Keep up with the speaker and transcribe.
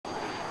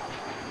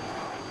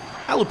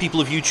Hello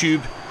people of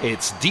YouTube,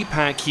 it's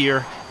DYK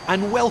here,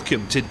 and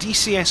welcome to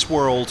DCS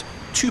World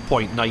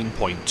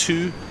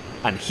 2.9.2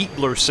 and Heat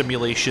Blur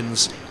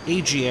Simulations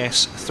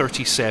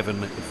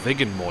AJS37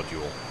 Viggen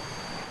module.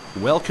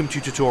 Welcome to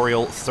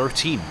tutorial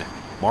 13,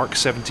 Mark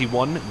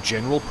 71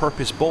 General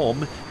Purpose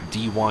Bomb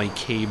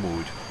DYK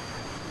mode.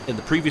 In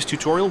the previous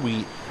tutorial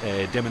we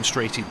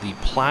demonstrated the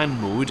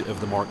plan mode of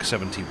the Mark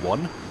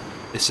 71.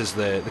 This is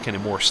the kind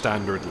of more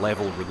standard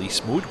level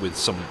release mode with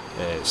some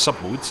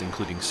sub-modes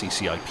including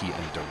CCIP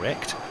and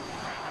Direct.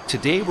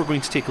 Today we're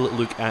going to take a little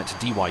look at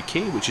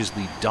DYK, which is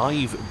the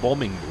dive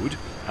bombing mode,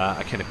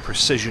 a kind of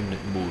precision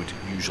mode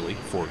usually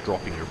for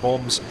dropping your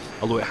bombs,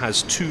 although it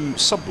has two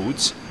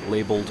sub-modes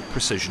labelled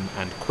precision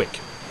and quick.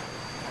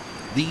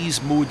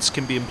 These modes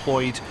can be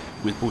employed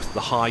with both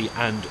the high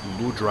and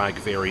low drag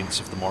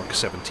variants of the Mark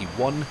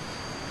 71.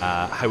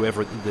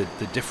 However,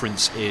 the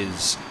difference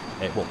is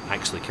well,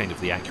 actually kind of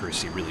the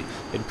accuracy really.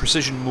 In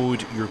precision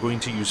mode you're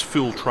going to use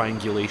full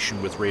triangulation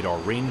with radar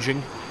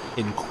ranging.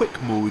 In quick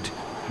mode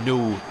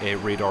no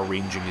radar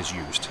ranging is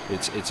used.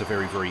 It's a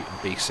very, very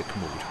basic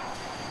mode.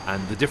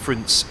 And the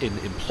difference in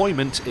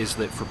employment is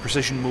that for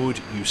precision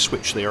mode you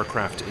switch the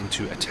aircraft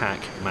into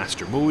attack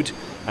master mode,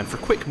 and for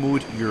quick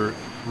mode you're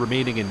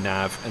remaining in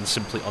nav and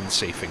simply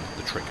unsafing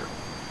the trigger.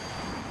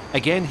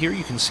 Again, here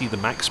you can see the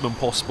maximum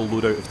possible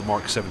loadout of the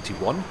Mark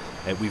 71.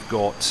 We've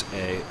got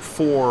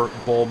 4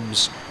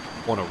 bombs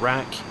on a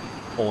rack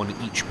on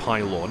each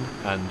pylon,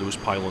 and those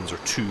pylons are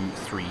 2,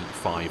 3,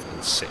 5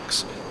 and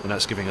 6. And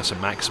that's giving us a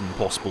maximum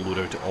possible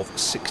loadout of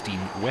 16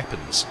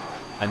 weapons.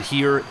 And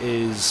here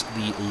is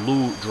the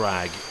low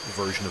drag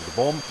version of the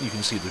bomb. You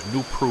can see there's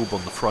no probe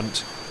on the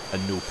front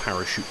and no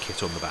parachute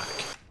kit on the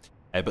back.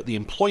 But the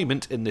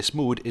employment in this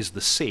mode is the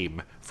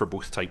same for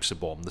both types of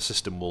bomb. The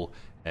system will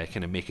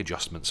kind of make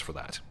adjustments for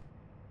that.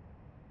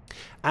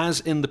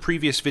 As in the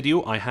previous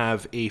video, I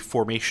have a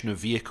formation of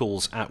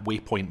vehicles at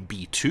waypoint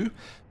B2,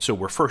 so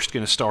we're first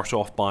going to start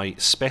off by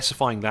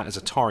specifying that as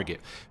a target.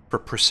 For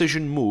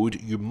precision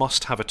mode, you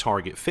must have a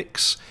target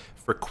fix.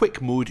 For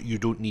quick mode, you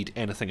don't need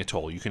anything at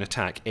all. You can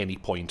attack any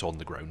point on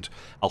the ground.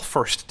 I'll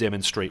first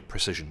demonstrate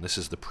precision. This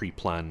is the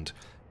pre-planned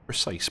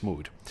precise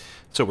mode.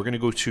 So we're going to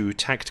go to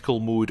tactical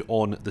mode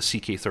on the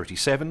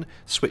CK37,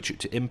 switch it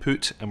to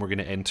input, and we're going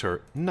to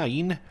enter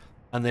 9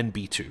 and then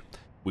B2.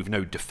 We've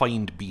now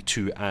defined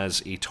B2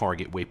 as a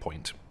target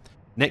waypoint.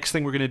 Next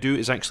thing we're going to do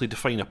is actually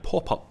define a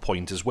pop-up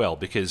point as well,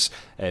 because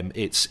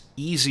it's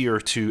easier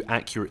to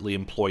accurately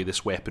employ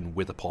this weapon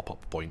with a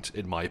pop-up point,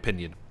 in my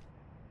opinion.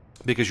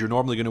 Because you're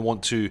normally going to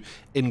want to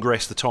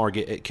ingress the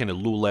target at kind of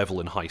low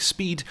level and high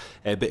speed,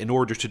 but in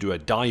order to do a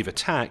dive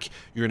attack,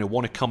 you're going to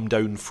want to come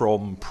down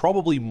from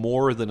probably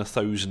more than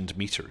 1,000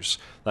 meters.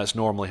 That's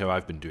normally how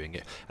I've been doing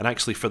it. And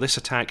actually for this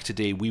attack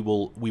today, we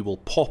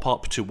will pop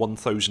up to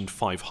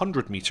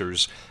 1,500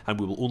 meters, and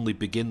we will only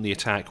begin the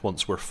attack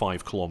once we're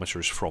 5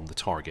 kilometers from the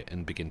target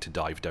and begin to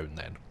dive down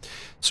then.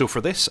 So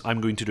for this,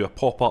 I'm going to do a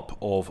pop-up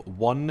of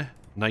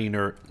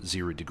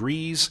 190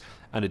 degrees,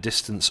 and a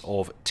distance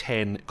of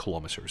 10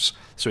 kilometers.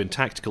 So in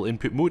tactical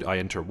input mode, I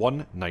enter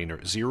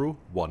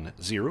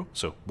 19010,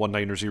 so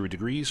 190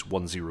 degrees,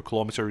 10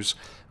 kilometers,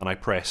 and I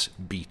press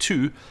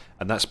B2,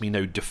 and that's me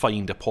now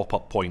defined a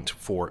pop-up point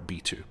for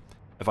B2.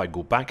 If I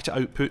go back to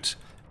output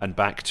and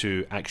back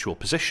to actual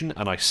position,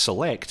 and I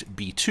select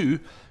B2,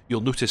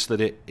 you'll notice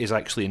that it is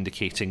actually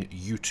indicating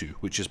U2,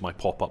 which is my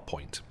pop-up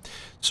point.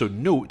 So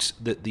note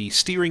that the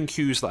steering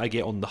cues that I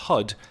get on the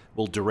HUD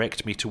will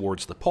direct me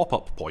towards the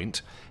pop-up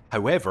point.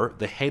 However,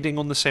 the heading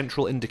on the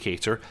central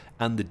indicator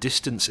and the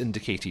distance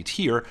indicated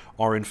here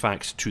are in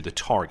fact to the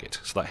target,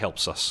 so that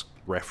helps us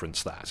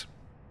reference that.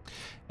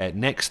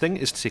 Next thing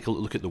is to take a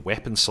look at the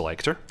weapon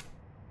selector.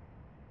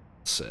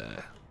 Let's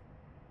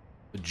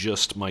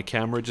adjust my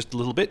camera just a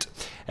little bit.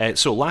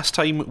 So last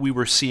time we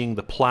were seeing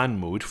the plan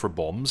mode for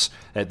bombs.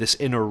 This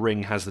inner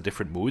ring has the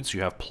different modes.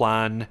 You have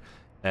plan,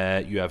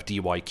 you have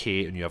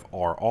DYK, and you have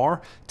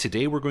RR.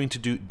 Today we're going to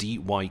do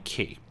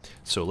DYK.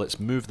 So let's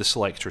move the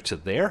selector to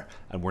there,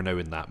 and we're now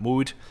in that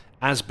mode.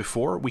 As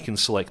before, we can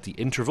select the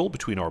interval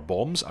between our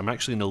bombs. I'm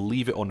actually going to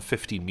leave it on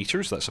 15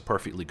 meters. That's a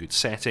perfectly good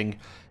setting.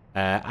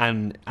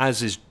 And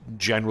as is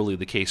generally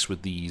the case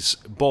with these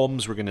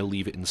bombs, we're going to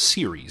leave it in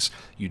series.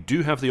 You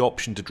do have the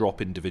option to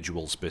drop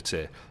individuals, but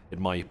in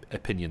my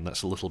opinion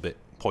that's a little bit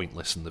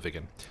pointless in the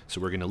Viggen. So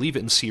we're going to leave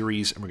it in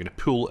series, and we're going to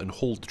pull and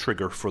hold the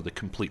trigger for the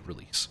complete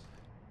release.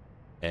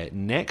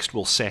 Next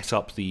we'll set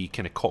up the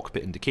kind of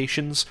cockpit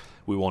indications.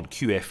 We want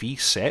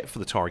QFE set for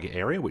the target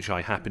area, which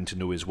I happen to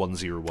know is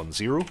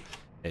 1010.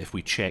 If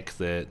we check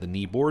the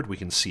knee board, we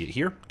can see it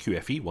here,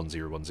 QFE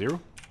 1010.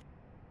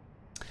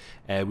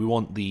 We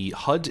want the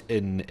HUD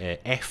in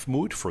F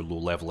mode for low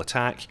level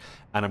attack,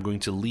 and I'm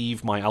going to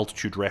leave my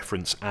altitude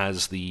reference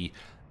as the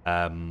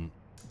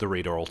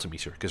radar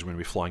altimeter, because we're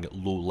going to be flying at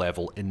low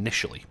level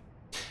initially.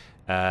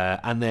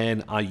 And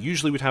then I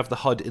usually would have the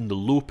HUD in the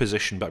low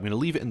position, but I'm going to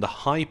leave it in the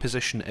high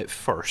position at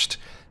first,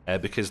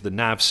 because the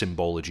nav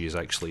symbology is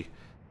actually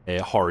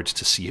hard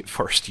to see at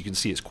first. You can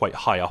see it's quite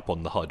high up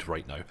on the HUD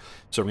right now.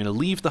 So I'm going to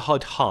leave the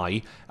HUD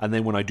high, and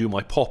then when I do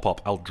my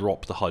pop-up, I'll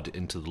drop the HUD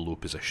into the low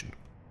position.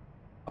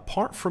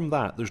 Apart from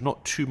that, there's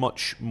not too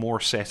much more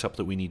setup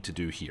that we need to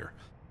do here.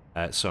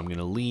 So I'm going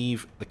to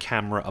leave the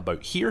camera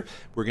about here.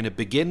 We're going to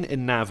begin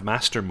in nav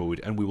master mode,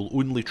 and we will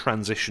only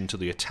transition to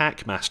the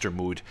attack master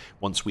mode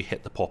once we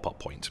hit the pop-up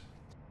point.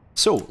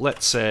 So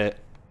let's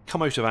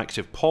come out of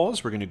active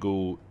pause. We're going to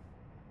go,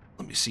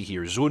 let me see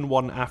here, zone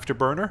 1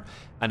 afterburner,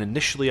 and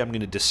initially I'm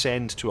going to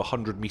descend to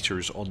 100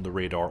 meters on the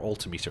radar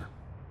altimeter.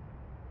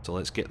 So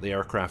let's get the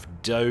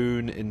aircraft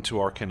down into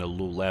our kind of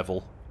low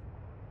level,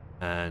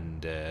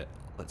 and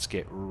let's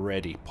get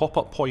ready.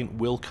 Pop-up point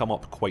will come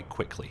up quite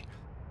quickly,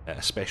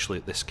 especially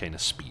at this kind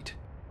of speed.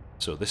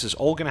 So this is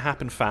all going to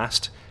happen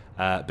fast,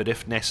 but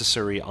if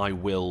necessary I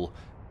will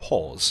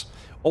pause.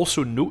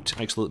 Also note,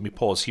 actually let me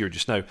pause here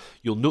just now,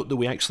 you'll note that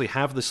we actually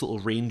have this little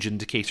range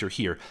indicator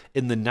here.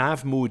 In the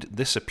nav mode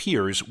this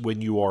appears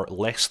when you are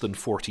less than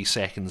 40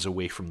 seconds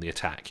away from the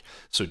attack.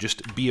 So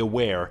just be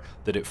aware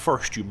that at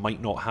first you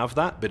might not have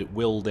that, but it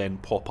will then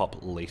pop up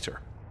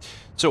later.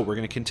 So we're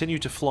going to continue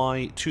to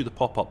fly to the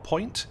pop-up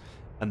point,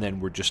 and then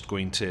we're just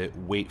going to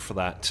wait for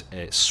that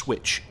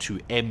switch to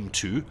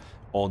M2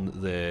 on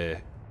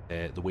the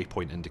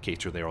waypoint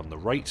indicator there on the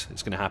right.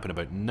 It's going to happen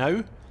about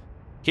now.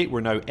 Okay,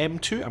 we're now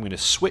M2. I'm going to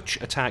switch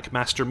attack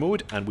master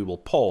mode, and we will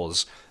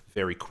pause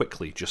very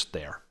quickly just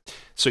there.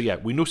 So yeah,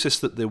 we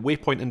noticed that the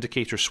waypoint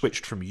indicator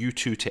switched from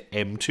U2 to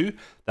M2.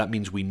 That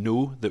means we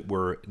know that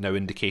we're now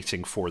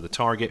indicating for the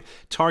target.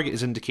 Target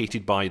is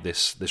indicated by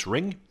this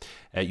ring.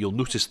 You'll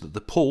notice that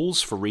the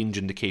poles for range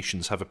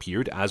indications have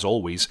appeared, as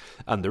always,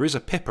 and there is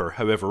a pipper.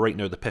 However, right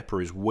now the pipper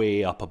is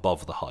way up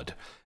above the HUD.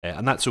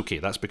 And that's okay,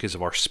 that's because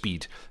of our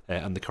speed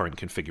and the current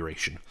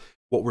configuration.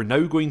 What we're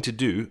now going to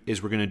do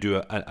is we're going to do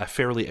a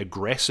fairly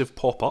aggressive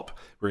pop-up.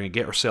 We're going to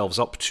get ourselves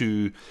up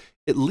to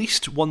at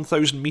least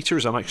 1,000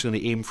 meters. I'm actually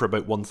going to aim for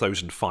about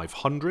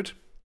 1,500.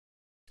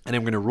 And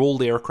I'm going to roll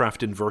the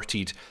aircraft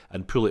inverted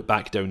and pull it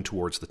back down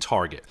towards the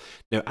target.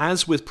 Now,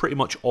 as with pretty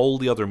much all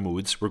the other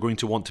modes, we're going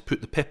to want to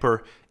put the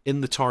pipper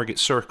in the target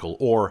circle,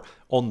 or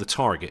on the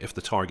target if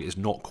the target is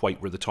not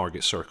quite where the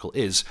target circle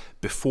is,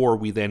 before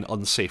we then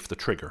unsafe the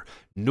trigger.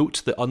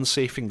 Note that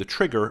unsafing the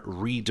trigger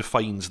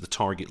redefines the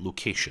target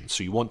location,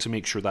 so you want to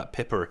make sure that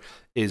pipper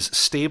is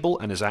stable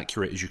and as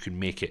accurate as you can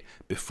make it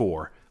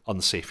before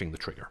unsafing the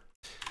trigger.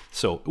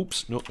 So,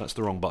 oops, no, that's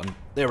the wrong button.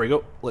 There we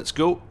go, let's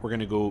go. We're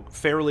going to go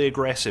fairly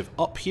aggressive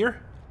up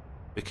here,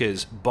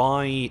 because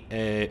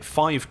by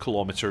 5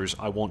 kilometers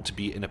I want to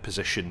be in a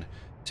position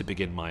to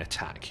begin my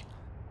attack.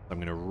 I'm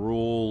going to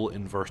roll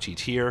inverted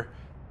here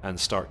and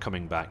start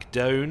coming back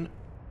down.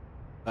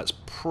 That's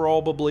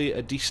probably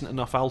a decent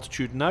enough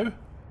altitude now.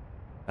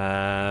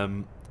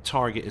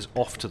 Target is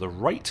off to the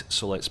right,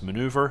 so let's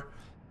maneuver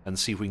and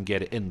see if we can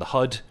get it in the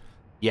HUD.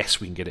 Yes,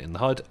 we can get it in the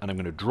HUD, and I'm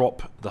going to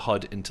drop the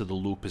HUD into the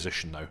low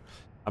position now.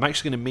 I'm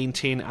actually going to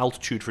maintain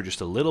altitude for just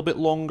a little bit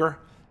longer,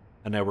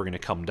 and now we're going to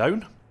come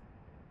down.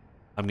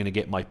 I'm going to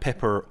get my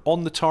pipper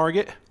on the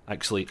target.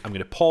 Actually, I'm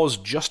going to pause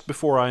just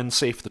before I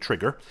unsafe the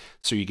trigger,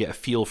 so you get a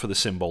feel for the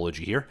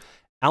symbology here.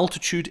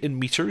 Altitude in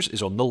meters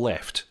is on the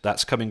left.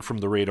 That's coming from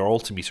the radar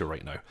altimeter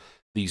right now.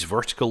 These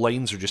vertical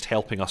lines are just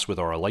helping us with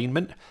our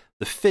alignment.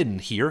 The fin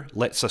here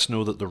lets us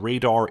know that the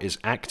radar is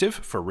active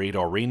for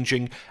radar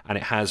ranging, and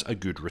it has a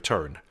good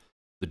return.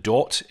 The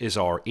dot is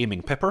our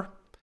aiming pipper.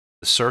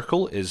 The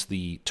circle is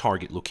the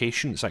target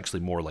location. It's actually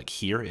more like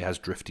here. It has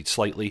drifted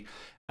slightly.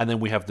 And then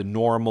we have the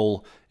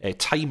normal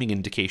timing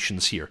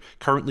indications here.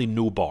 Currently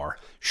no bar.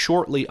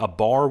 Shortly a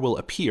bar will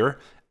appear,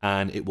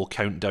 and it will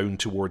count down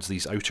towards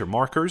these outer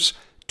markers.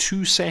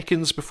 2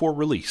 seconds before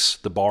release,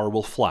 the bar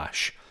will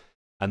flash.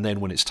 And then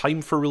when it's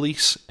time for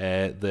release,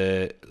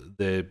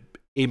 the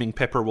aiming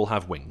pipper will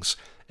have wings.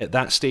 At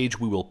that stage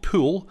we will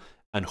pull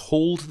and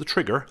hold the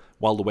trigger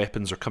while the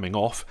weapons are coming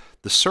off.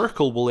 The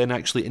circle will then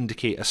actually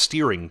indicate a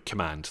steering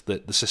command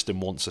that the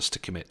system wants us to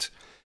commit.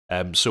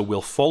 So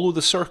we'll follow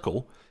the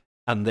circle,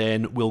 and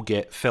then we'll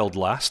get felled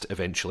last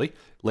eventually,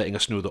 letting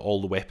us know that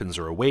all the weapons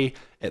are away.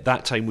 At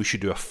that time we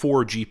should do a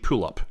 4G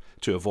pull-up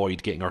to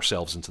avoid getting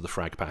ourselves into the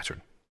frag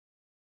pattern.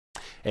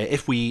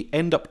 If we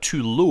end up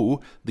too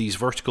low, these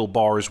vertical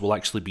bars will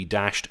actually be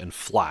dashed and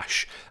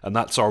flash, and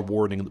that's our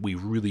warning that we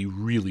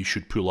really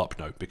should pull up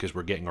now, because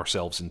we're getting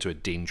ourselves into a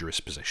dangerous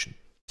position.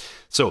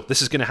 So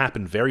this is going to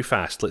happen very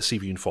fast. Let's see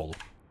if you can follow.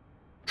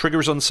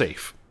 Trigger's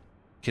unsafe.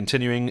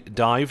 Continuing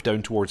dive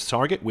down towards the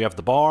target. We have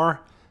the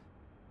bar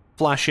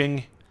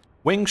flashing.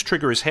 Wings,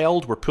 trigger is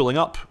held. We're pulling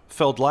up.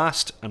 Felled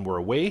last, and we're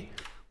away.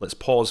 Let's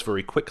pause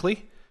very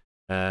quickly.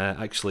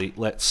 Actually,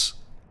 let's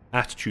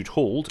attitude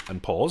hold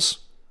and pause.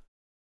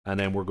 And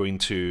then we're going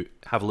to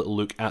have a little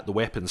look at the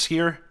weapons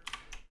here.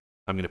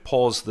 I'm going to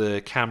pause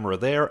the camera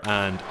there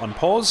and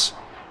unpause.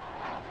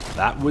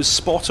 That was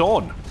spot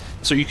on.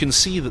 So you can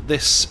see that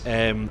this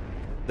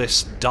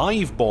this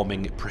dive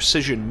bombing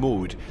precision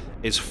mode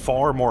is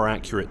far more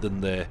accurate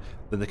than the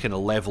kind of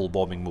level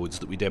bombing modes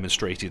that we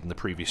demonstrated in the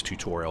previous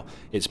tutorial.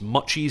 It's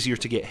much easier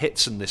to get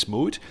hits in this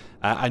mode,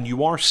 and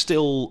you are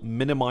still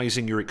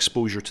minimizing your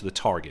exposure to the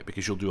target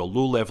because you'll do a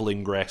low level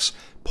ingress,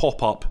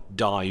 pop up,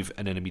 dive,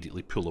 and then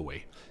immediately pull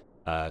away.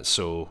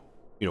 So,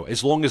 you know,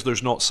 as long as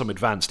there's not some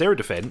advanced air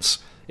defense,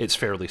 it's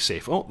fairly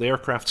safe. Oh, the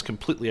aircraft's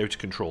completely out of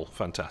control.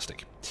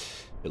 Fantastic.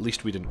 At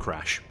least we didn't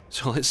crash.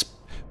 So let's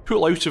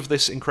pull out of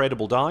this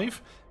incredible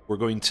dive. We're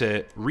going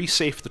to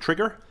resafe the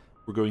trigger.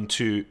 We're going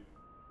to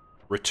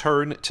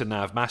return to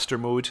nav master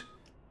mode,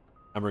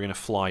 and we're going to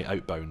fly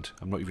outbound.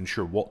 I'm not even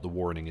sure what the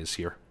warning is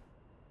here.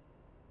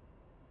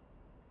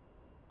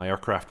 My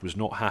aircraft was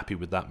not happy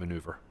with that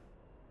maneuver.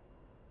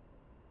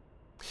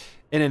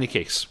 In any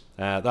case,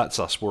 that's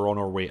us. We're on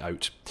our way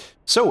out.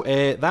 So,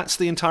 that's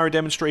the entire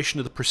demonstration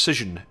of the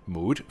precision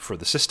mode for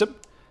the system.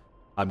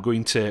 I'm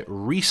going to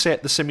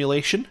reset the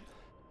simulation,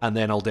 and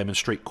then I'll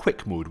demonstrate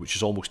quick mode, which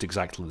is almost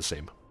exactly the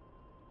same.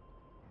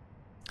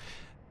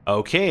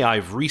 Okay,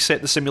 I've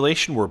reset the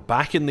simulation, we're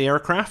back in the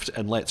aircraft,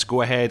 and let's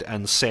go ahead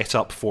and set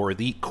up for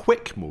the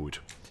quick mode.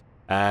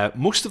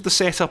 Most of the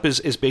setup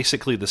is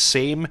basically the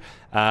same.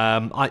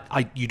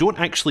 You don't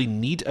actually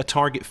need a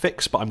target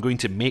fix, but I'm going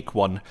to make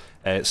one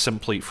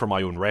simply for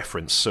my own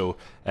reference. So,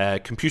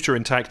 computer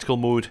in tactical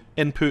mode,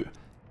 input,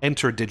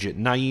 enter digit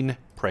 9,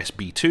 press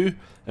B2,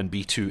 and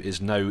B2 is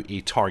now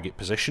a target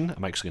position.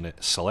 I'm actually going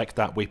to select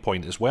that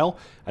waypoint as well,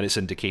 and it's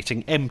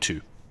indicating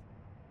M2.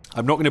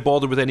 I'm not going to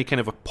bother with any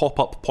kind of a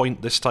pop-up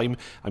point this time.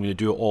 I'm going to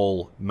do it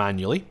all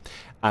manually.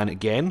 And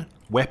again,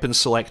 weapon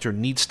selector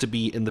needs to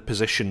be in the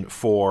position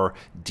for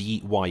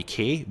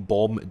DYK,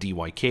 bomb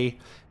DYK.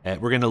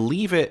 We're going to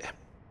leave it...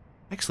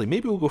 Actually,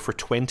 maybe we'll go for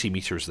 20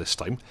 meters this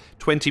time.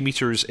 20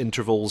 meters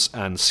intervals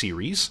and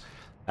series.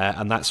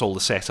 And that's all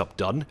the setup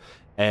done.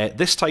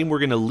 This time we're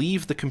going to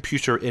leave the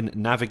computer in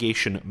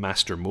navigation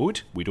master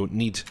mode. We don't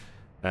need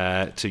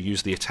to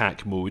use the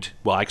attack mode.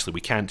 Well, actually,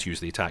 we can't use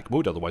the attack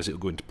mode, otherwise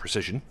it'll go into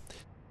precision.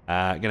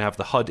 Going to have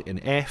the HUD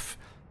in F,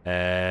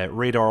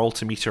 radar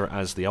altimeter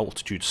as the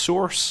altitude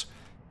source,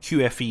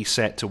 QFE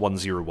set to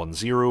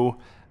 1010,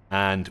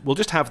 and we'll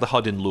just have the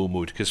HUD in low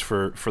mode, because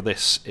for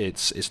this,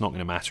 it's not going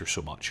to matter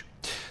so much.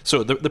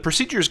 So the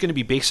procedure is going to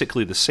be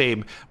basically the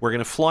same. We're going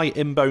to fly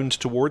inbound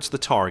towards the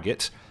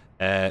target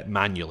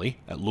manually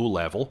at low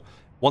level.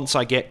 Once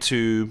I get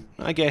to,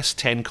 I guess,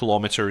 10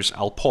 kilometers,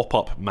 I'll pop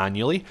up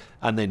manually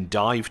and then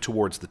dive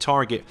towards the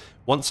target.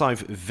 Once I've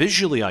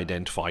visually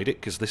identified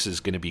it, because this is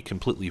going to be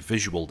completely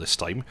visual this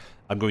time,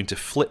 I'm going to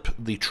flip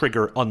the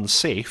trigger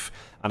unsafe,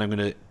 and I'm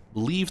going to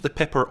leave the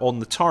pipper on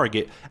the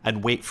target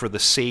and wait for the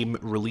same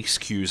release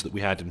cues that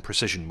we had in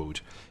precision mode.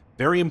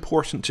 Very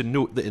important to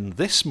note that in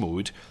this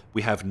mode,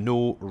 we have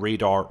no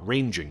radar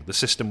ranging. The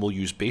system will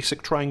use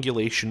basic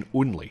triangulation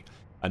only.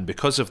 And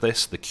because of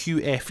this, the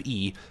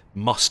QFE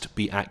must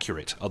be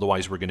accurate,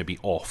 otherwise we're going to be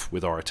off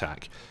with our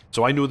attack.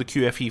 So I know the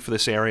QFE for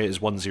this area is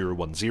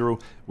 1010.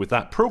 With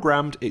that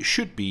programmed, it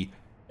should be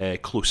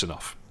close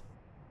enough.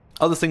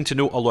 Other thing to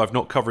note, although I've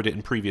not covered it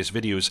in previous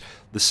videos,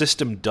 the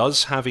system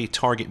does have a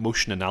target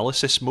motion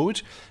analysis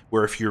mode,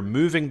 where if you're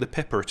moving the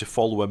pipper to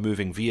follow a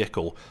moving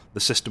vehicle, the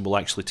system will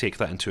actually take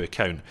that into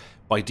account.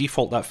 By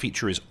default, that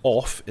feature is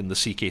off in the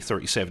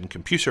CK37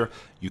 computer.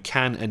 You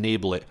can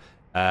enable it.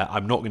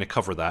 I'm not going to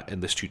cover that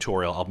in this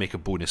tutorial. I'll make a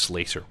bonus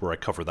later where I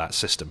cover that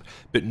system.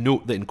 But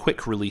note that in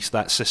quick release,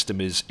 that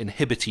system is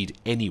inhibited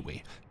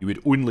anyway. You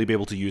would only be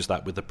able to use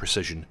that with the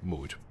precision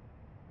mode.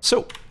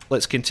 So,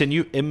 let's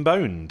continue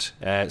inbound.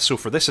 So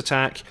for this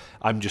attack,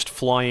 I'm just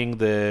flying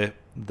the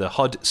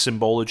HUD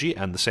symbology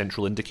and the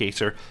central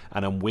indicator,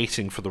 and I'm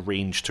waiting for the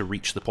range to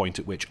reach the point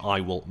at which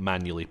I will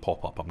manually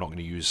pop up. I'm not going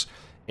to use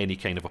any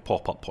kind of a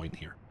pop-up point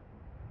here.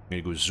 I'm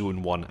going to go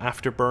zone 1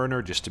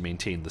 afterburner just to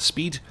maintain the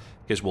speed,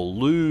 because we'll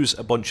lose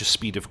a bunch of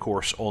speed, of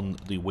course, on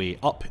the way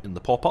up in the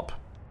pop-up.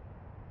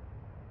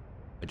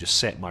 I just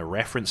set my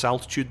reference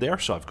altitude there,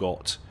 so I've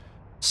got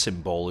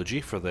symbology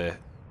for the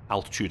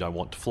altitude I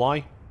want to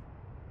fly.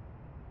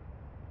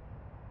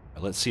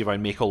 Let's see if I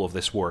make all of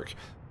this work.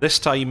 This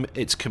time,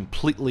 it's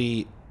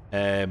completely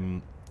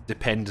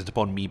dependent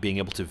upon me being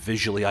able to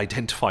visually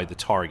identify the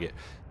target.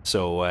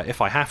 So if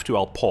I have to,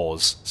 I'll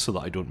pause so that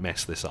I don't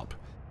mess this up.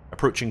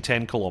 Approaching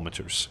 10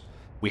 kilometers.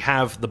 We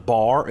have the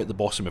bar at the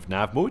bottom of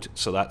nav mode,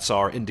 so that's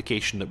our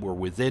indication that we're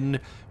within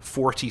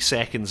 40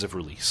 seconds of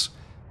release.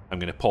 I'm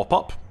going to pop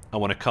up. I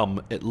want to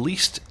come at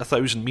least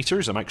 1,000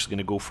 meters. I'm actually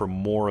going to go for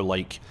more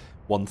like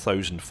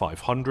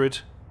 1,500.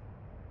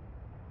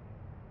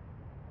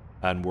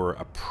 And we're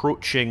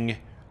approaching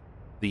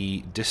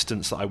the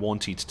distance that I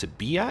wanted to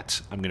be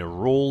at. I'm going to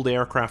roll the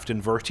aircraft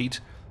inverted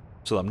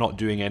so that I'm not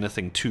doing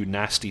anything too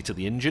nasty to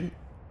the engine.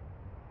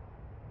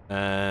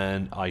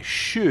 And I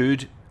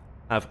should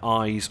have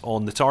eyes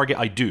on the target.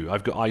 I do.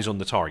 I've got eyes on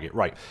the target.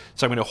 Right.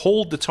 So I'm going to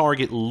hold the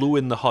target low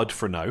in the HUD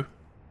for now,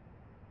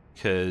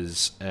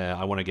 because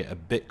I want to get a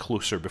bit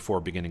closer before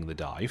beginning the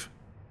dive.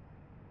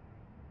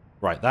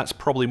 Right. That's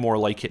probably more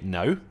like it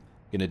now.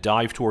 Going to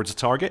dive towards the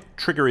target.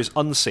 Trigger is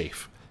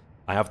unsafe.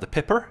 I have the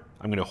pipper.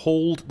 I'm going to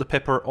hold the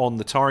pipper on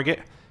the target.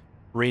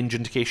 Range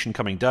indication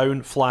coming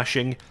down,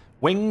 flashing.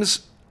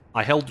 Wings.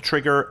 I held the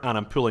trigger and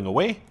I'm pulling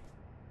away.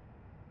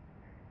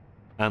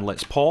 And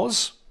let's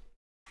pause.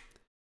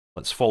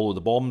 Let's follow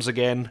the bombs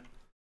again.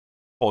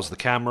 Pause the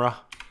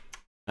camera.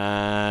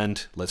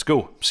 And let's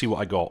go. See what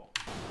I got.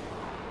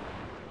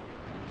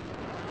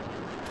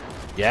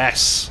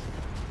 Yes!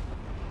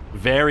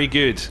 Very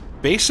good.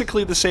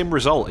 Basically the same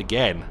result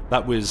again.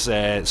 That was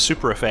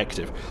super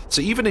effective.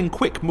 So even in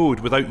quick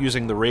mode without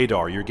using the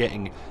radar, you're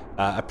getting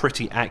a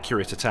pretty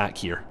accurate attack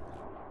here.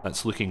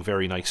 That's looking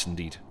very nice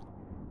indeed.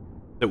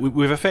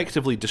 We've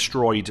effectively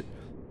destroyed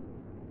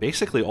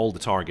basically all the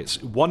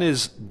targets. One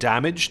is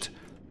damaged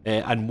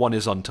and one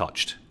is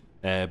untouched,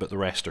 but the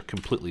rest are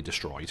completely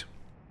destroyed.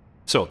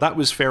 So that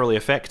was fairly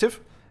effective.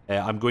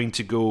 I'm going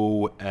to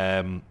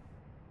go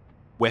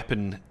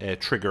weapon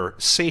trigger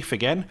safe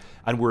again,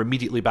 and we're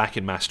immediately back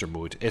in master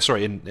mode.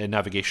 Sorry, in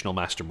navigational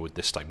master mode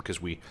this time,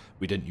 because we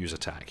didn't use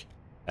attack.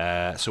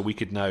 So we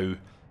could now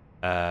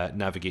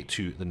navigate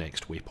to the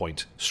next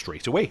waypoint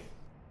straight away.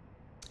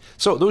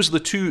 So those are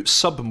the two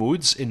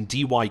sub-modes in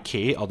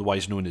DYK,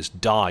 otherwise known as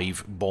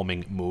dive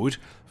bombing mode,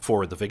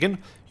 for the Viggen.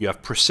 You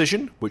have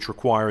precision, which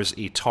requires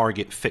a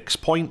target fix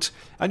point,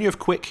 and you have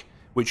quick,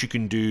 which you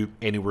can do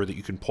anywhere that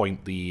you can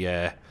point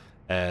the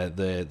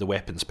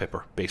weapons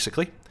pipper,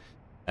 basically.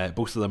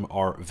 Both of them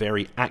are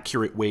very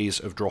accurate ways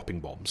of dropping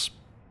bombs.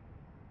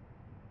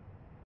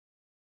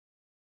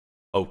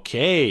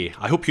 Okay,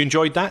 I hope you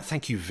enjoyed that.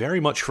 Thank you very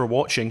much for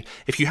watching.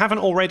 If you haven't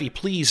already,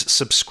 please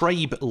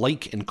subscribe,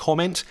 like, and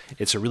comment.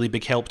 It's a really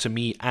big help to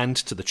me and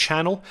to the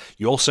channel.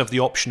 You also have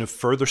the option of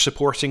further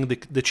supporting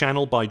the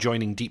channel by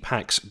joining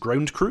DeepHack's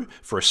ground crew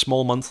for a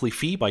small monthly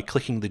fee by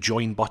clicking the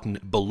join button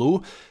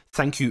below.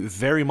 Thank you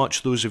very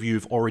much, those of you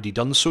who've already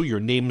done so. Your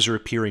names are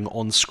appearing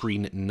on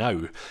screen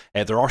now.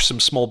 There are some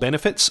small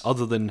benefits,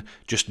 other than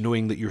just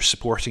knowing that you're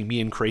supporting me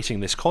in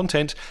creating this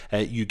content.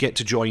 You get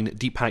to join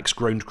DeepHack's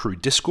Ground Crew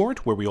Discord,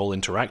 where we all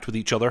interact with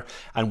each other,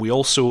 and we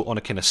also, on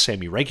a kind of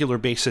semi-regular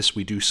basis,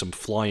 we do some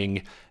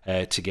flying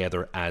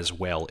together as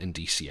well in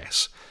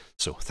DCS.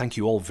 So thank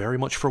you all very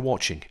much for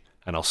watching,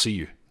 and I'll see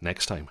you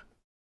next time.